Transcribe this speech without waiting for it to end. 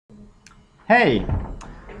Hej!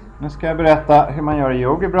 Nu ska jag berätta hur man gör i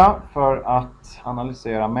GeoGebra för att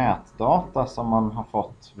analysera mätdata som man har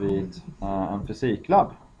fått vid en fysiklabb.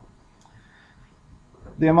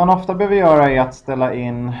 Det man ofta behöver göra är att ställa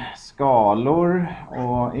in skalor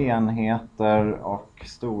och enheter och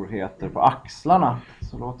storheter på axlarna.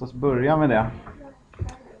 Så låt oss börja med det.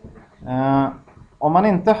 Om man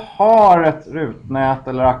inte har ett rutnät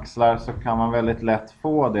eller axlar så kan man väldigt lätt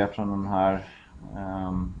få det från den här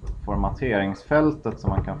formateringsfältet som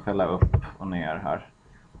man kan fälla upp och ner här.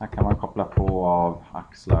 Här kan man koppla på av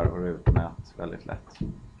axlar och rutnät väldigt lätt.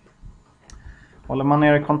 Håller man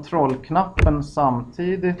ner kontrollknappen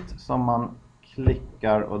samtidigt som man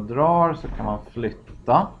klickar och drar så kan man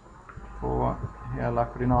flytta på hela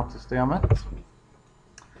koordinatsystemet.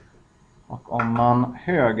 Och om man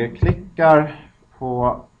högerklickar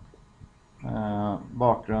på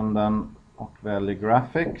bakgrunden och väljer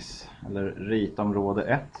graphics, eller ritområde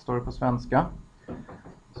 1 står det på svenska,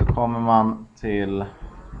 så kommer man till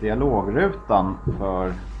dialogrutan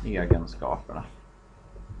för egenskaperna.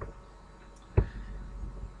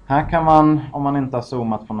 Här kan man, om man inte har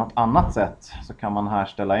zoomat på något annat sätt, så kan man här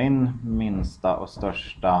ställa in minsta och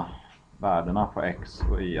största värdena på x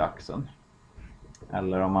och y-axeln.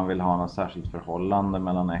 Eller om man vill ha något särskilt förhållande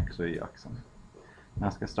mellan x och y-axeln. Men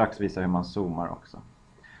jag ska strax visa hur man zoomar också.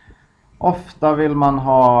 Ofta vill man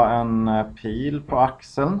ha en pil på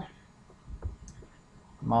axeln.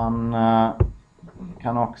 Man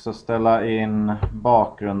kan också ställa in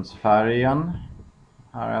bakgrundsfärgen.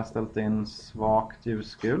 Här har jag ställt in svagt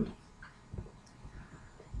ljusgul.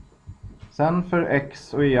 Sen för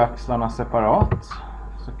x och y-axlarna separat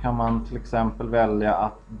så kan man till exempel välja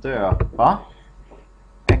att döpa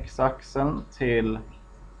x-axeln till,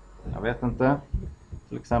 jag vet inte,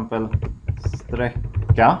 till exempel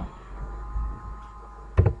sträcka.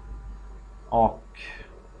 Och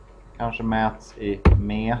kanske mäts i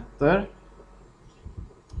meter.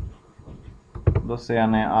 Då ser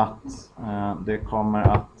ni att det kommer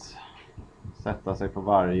att sätta sig på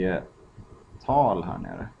varje tal här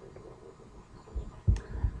nere.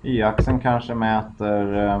 Y-axeln kanske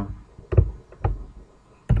mäter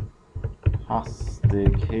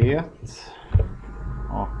hastighet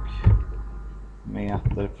och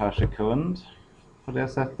meter per sekund på det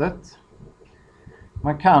sättet.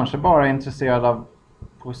 Man kanske bara är intresserad av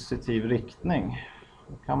positiv riktning.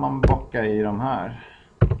 Då kan man bocka i de här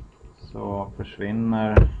så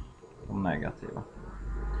försvinner de negativa.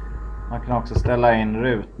 Man kan också ställa in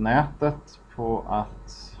rutnätet på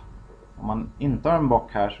att om man inte har en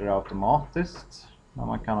bock här så är det automatiskt. Men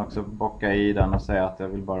man kan också bocka i den och säga att jag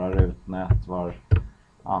vill bara rutnät var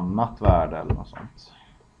annat värde eller något sånt.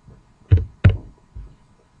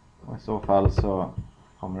 Och i så fall så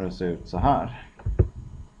kommer det se ut så här.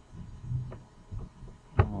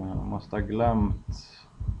 Jag måste ha glömt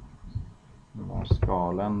några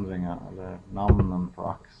skaländringar eller namnen på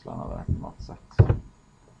axlarna där på något sätt.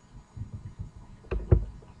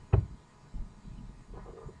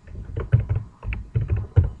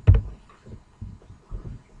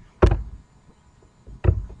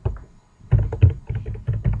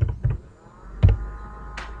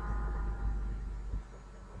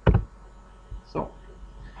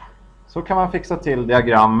 Så kan man fixa till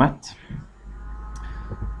diagrammet.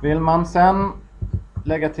 Vill man sen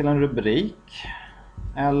lägga till en rubrik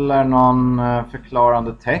eller någon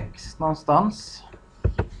förklarande text någonstans,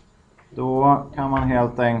 då kan man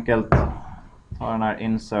helt enkelt ta den här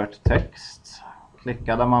insert text,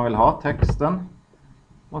 klicka där man vill ha texten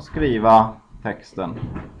och skriva texten.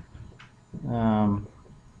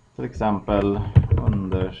 Till exempel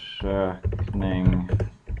undersökning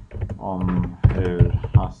om hur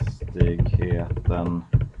hastigheten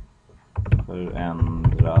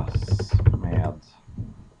förändras med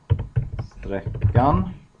sträckan.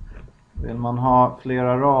 Vill man ha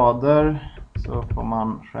flera rader så får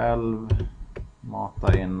man själv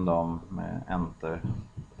mata in dem med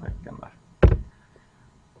enter-tecken där.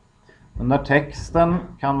 Den där texten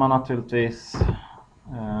kan man naturligtvis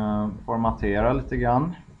formatera lite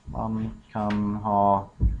grann. Man kan ha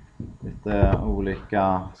lite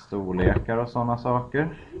olika storlekar och sådana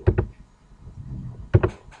saker.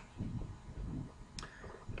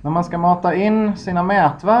 När man ska mata in sina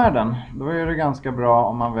mätvärden, då är det ganska bra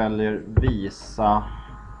om man väljer visa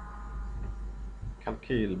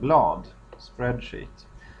kalkylblad, spreadsheet.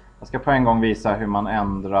 Jag ska på en gång visa hur man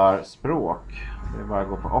ändrar språk. Det är bara att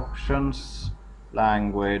gå på options,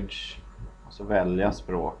 language och så välja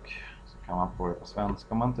språk. Så kan man få det på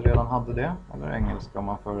svenska om man inte redan hade det, eller engelska om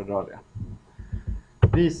man föredrar det.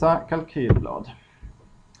 Visa kalkylblad.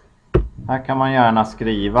 Här kan man gärna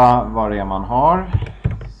skriva vad det är man har.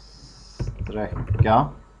 sträcka,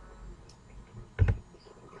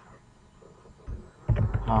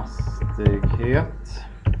 hastighet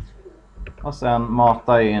och sen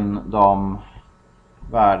mata in de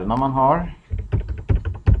värdena man har.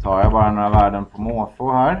 Tar jag bara några värden på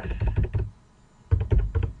måfå här.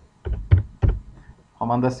 Har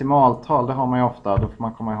man decimaltal, det har man ju ofta, då får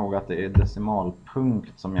man komma ihåg att det är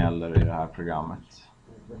decimalpunkt som gäller i det här programmet.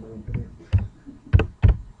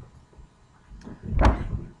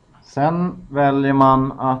 Sen väljer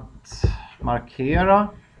man att markera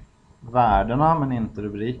värdena men inte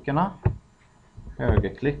rubrikerna.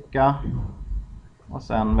 Högerklicka och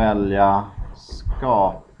sen välja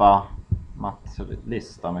skapa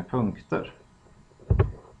lista med punkter.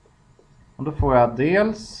 Och då får jag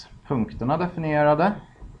dels punkterna definierade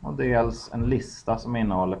och dels en lista som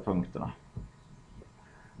innehåller punkterna.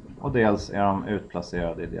 Och dels är de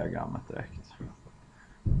utplacerade i diagrammet direkt.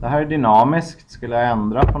 Det här är dynamiskt. Skulle jag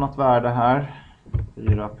ändra på något värde här,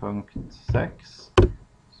 4.6,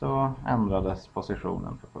 så ändrades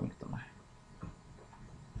positionen för punkterna.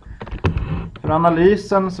 För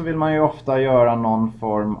analysen så vill man ju ofta göra någon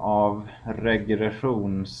form av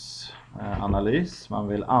regressionsanalys. Man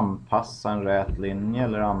vill anpassa en rät linje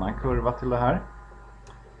eller annan kurva till det här.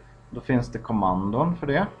 Då finns det kommandon för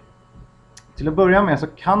det. Till att börja med så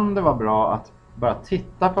kan det vara bra att bara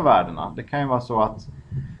titta på värdena. Det kan ju vara så att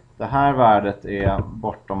det här värdet är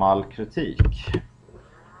bortom all kritik.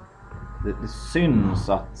 Det syns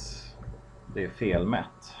att det är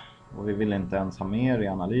felmätt och vi vill inte ens ha mer i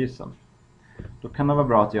analysen. Då kan det vara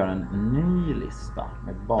bra att göra en ny lista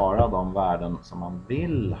med bara de värden som man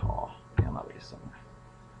vill ha i analysen.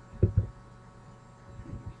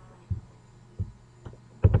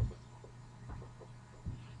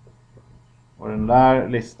 Och den där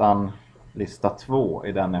listan, lista 2,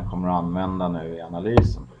 är den jag kommer att använda nu i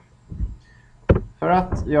analysen. För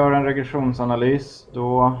att göra en regressionsanalys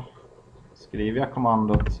då skriver jag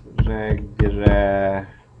kommandot regre.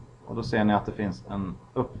 Och då ser ni att det finns en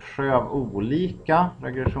uppsjö av olika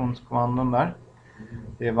regressionskommandon där.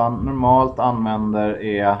 Det man normalt använder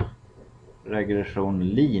är regression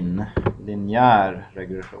linjär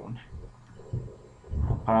regression.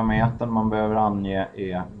 Parametern man behöver ange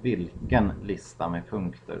är vilken lista med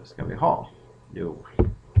punkter ska vi ha? Jo,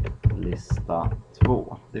 lista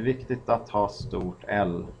 2. Det är viktigt att ha stort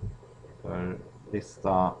L. För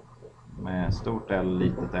lista med stort L,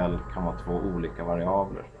 litet L kan vara 2 olika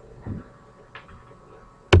variabler.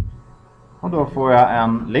 Och då får jag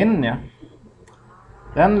en linje.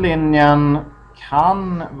 Den linjen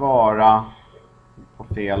kan vara på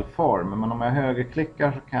fel form, men om jag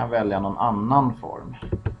högerklickar så kan jag välja någon annan form.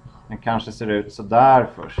 Den kanske ser ut så där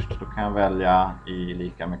först. Då kan jag välja y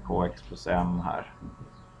lika med kx plus m här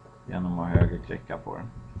genom att högerklicka på den.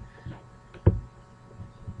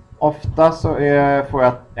 Ofta så får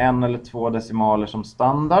jag 1 eller 2 decimaler som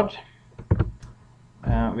standard.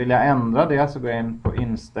 Vill jag ändra det så går jag in på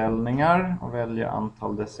inställningar och väljer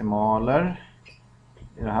antal decimaler.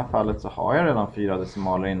 I det här fallet så har jag redan 4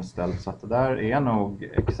 decimaler inställt, så att det där är nog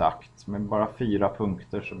exakt. Med bara 4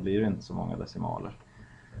 punkter så blir det inte så många decimaler.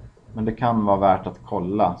 Men det kan vara värt att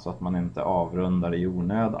kolla så att man inte avrundar i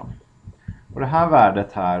onödan. Och det här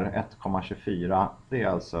värdet här, 1,24, det är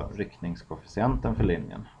alltså riktningskoefficienten för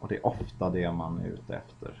linjen. Och det är ofta det man är ute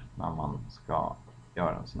efter när man ska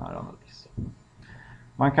göra en sån här analys.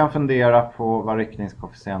 Man kan fundera på vad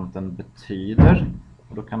riktningskoefficienten betyder.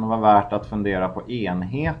 Och då kan det vara värt att fundera på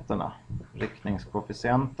enheterna.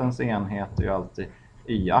 Riktningskoefficientens enhet är ju alltid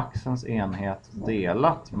y-axelns enhet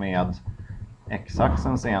delat med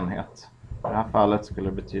x-axelns enhet. I det här fallet skulle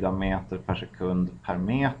det betyda meter per sekund per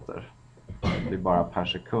meter. Det blir bara per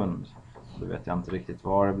sekund. Då vet jag inte riktigt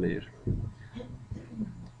vad det blir.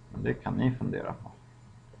 Men det kan ni fundera på.